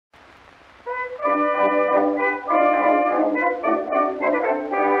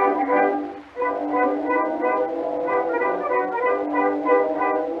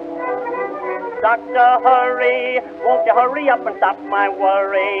Doctor, hurry, won't you hurry up and stop my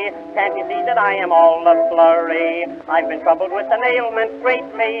worry? Can't you see that I am all a flurry? I've been troubled with an ailment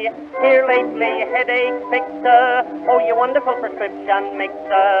greatly, here lately, headache fixer. Oh, you wonderful prescription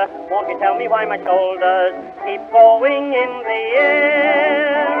mixer, won't you tell me why my shoulders keep going in the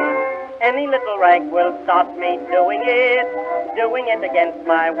air? Any little rag will start me doing it against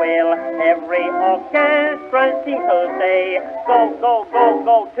my will. Every orchestra seems to say, go, go, go,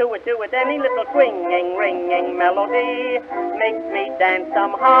 go, do it. Any little swinging, ringing melody makes me dance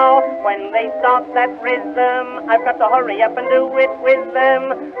somehow. When they start that rhythm, I've got to hurry up and do it with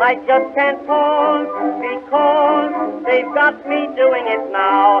them. I just can't pause because they've got me doing it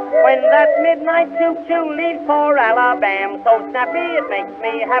now. When that midnight choo-choo leaves for Alabama, so snappy it makes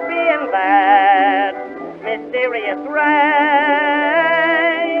me happy, and that mysterious rag,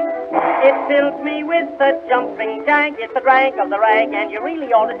 it fills me with a jumping jag. It's the drag of the rag, and you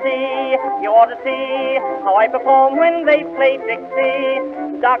really ought to see how I perform when they play Dixie.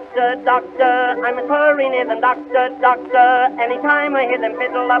 Doctor, doctor, I'm as hurrying than doctor, doctor. Anytime I hear them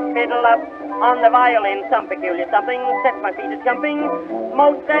fiddle up on the violin, some peculiar something sets my feet a-jumping.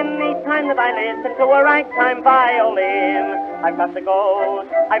 Most any time that I listen to a ragtime violin, I've got to go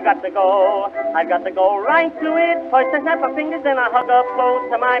right to it. First I snap my fingers, then I hug up close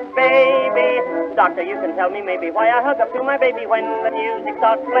to my baby. Doctor, you can tell me maybe why I hug up to my baby when the music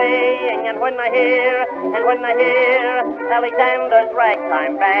starts playing, and when I hear Alexander's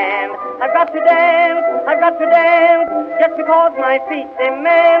ragtime band. I've got to dance, just because my feet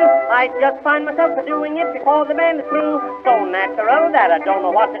demand. I just find myself doing it before the band is through. So natural that I don't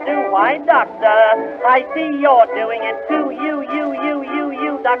know what to do. Why, doctor, I see you're doing it too.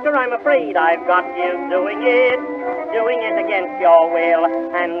 You, doctor, I'm afraid I've got you doing it against your will.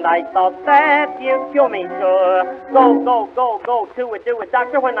 And I thought that you'd cure me, sure. Go, do it,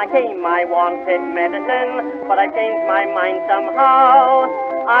 doctor. When I came, I wanted medicine, but I changed my mind somehow.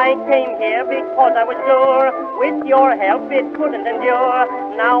 I came here because I was sure with your help it couldn't endure.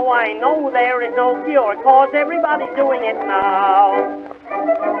 Now I know there is no cure, 'cause everybody's doing it now.